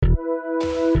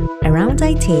Around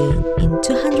IT in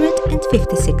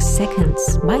 256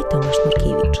 seconds by Tomasz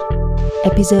Nurkiewicz.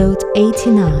 Episode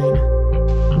 89.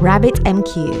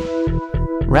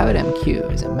 RabbitMQ.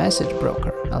 RabbitMQ is a message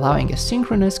broker allowing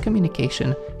asynchronous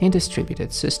communication in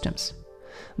distributed systems.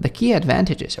 The key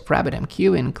advantages of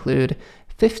RabbitMQ include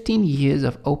 15 years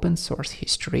of open source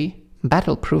history,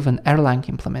 battle-proven Erlang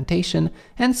implementation,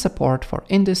 and support for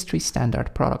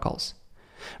industry-standard protocols.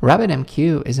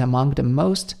 RabbitMQ is among the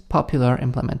most popular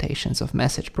implementations of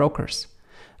message brokers.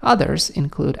 Others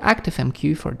include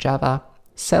ActiveMQ for Java,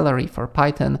 Celery for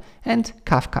Python, and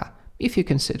Kafka, if you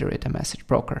consider it a message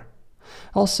broker.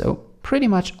 Also, pretty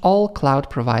much all cloud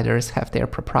providers have their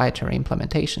proprietary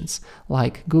implementations,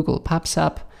 like Google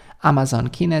PubSub, Amazon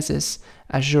Kinesis,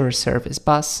 Azure Service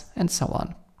Bus, and so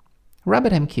on.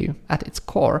 RabbitMQ, at its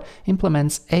core,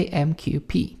 implements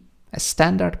AMQP, a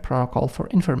standard protocol for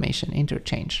information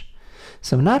interchange.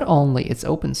 So not only it's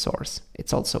open source,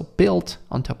 it's also built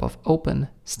on top of open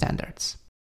standards.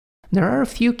 There are a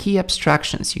few key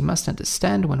abstractions you must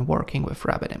understand when working with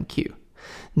RabbitMQ.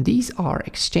 These are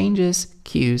exchanges,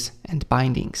 queues, and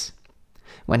bindings.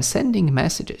 When sending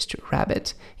messages to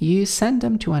Rabbit, you send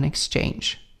them to an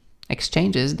exchange.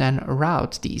 Exchanges then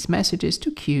route these messages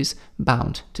to queues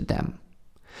bound to them.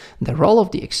 The role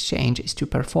of the exchange is to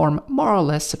perform more or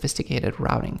less sophisticated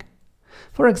routing.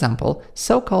 For example,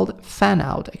 so-called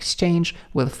fan-out exchange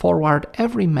will forward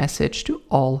every message to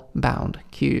all bound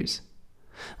queues.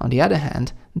 On the other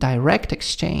hand, direct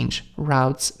exchange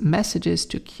routes messages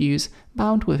to queues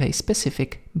bound with a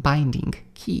specific binding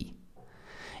key.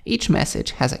 Each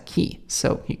message has a key,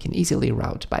 so you can easily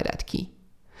route by that key.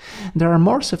 There are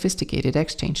more sophisticated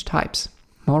exchange types.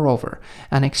 Moreover,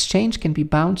 an exchange can be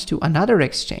bound to another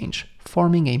exchange,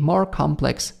 forming a more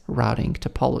complex routing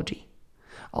topology.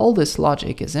 All this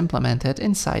logic is implemented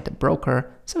inside the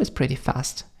broker, so it's pretty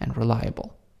fast and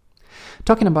reliable.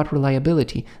 Talking about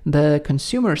reliability, the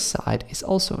consumer side is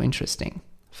also interesting.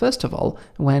 First of all,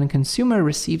 when consumer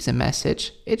receives a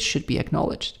message, it should be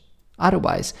acknowledged.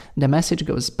 Otherwise, the message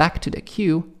goes back to the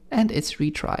queue and it's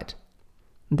retried.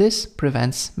 This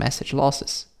prevents message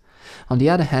losses. On the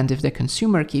other hand, if the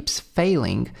consumer keeps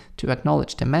failing to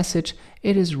acknowledge the message,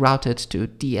 it is routed to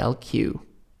DLQ,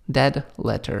 dead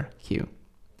letter queue.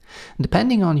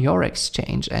 Depending on your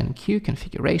exchange and queue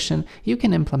configuration, you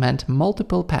can implement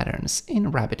multiple patterns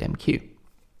in RabbitMQ.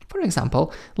 For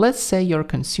example, let's say your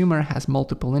consumer has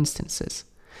multiple instances.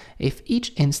 If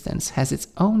each instance has its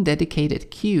own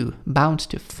dedicated queue bound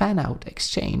to fan-out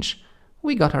exchange,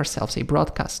 we got ourselves a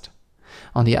broadcast.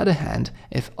 On the other hand,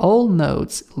 if all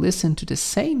nodes listen to the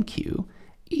same queue,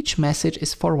 each message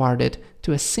is forwarded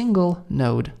to a single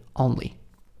node only,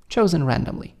 chosen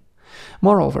randomly.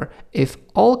 Moreover, if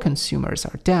all consumers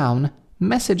are down,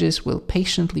 messages will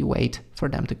patiently wait for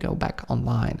them to go back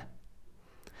online.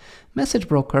 Message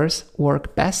brokers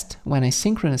work best when a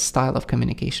synchronous style of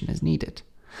communication is needed.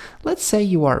 Let's say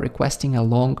you are requesting a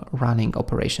long-running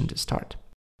operation to start.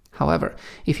 However,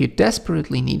 if you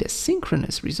desperately need a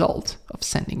synchronous result of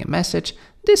sending a message,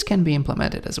 this can be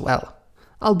implemented as well,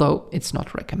 although it's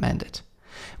not recommended.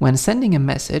 When sending a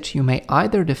message, you may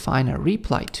either define a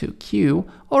reply to queue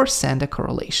or send a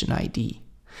correlation ID.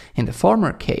 In the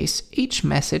former case, each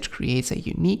message creates a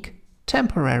unique,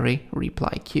 temporary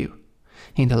reply queue.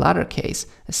 In the latter case,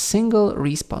 a single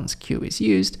response queue is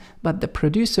used, but the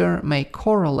producer may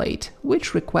correlate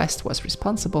which request was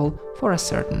responsible for a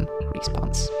certain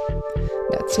response.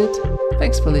 That's it.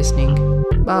 Thanks for listening.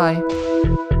 Bye.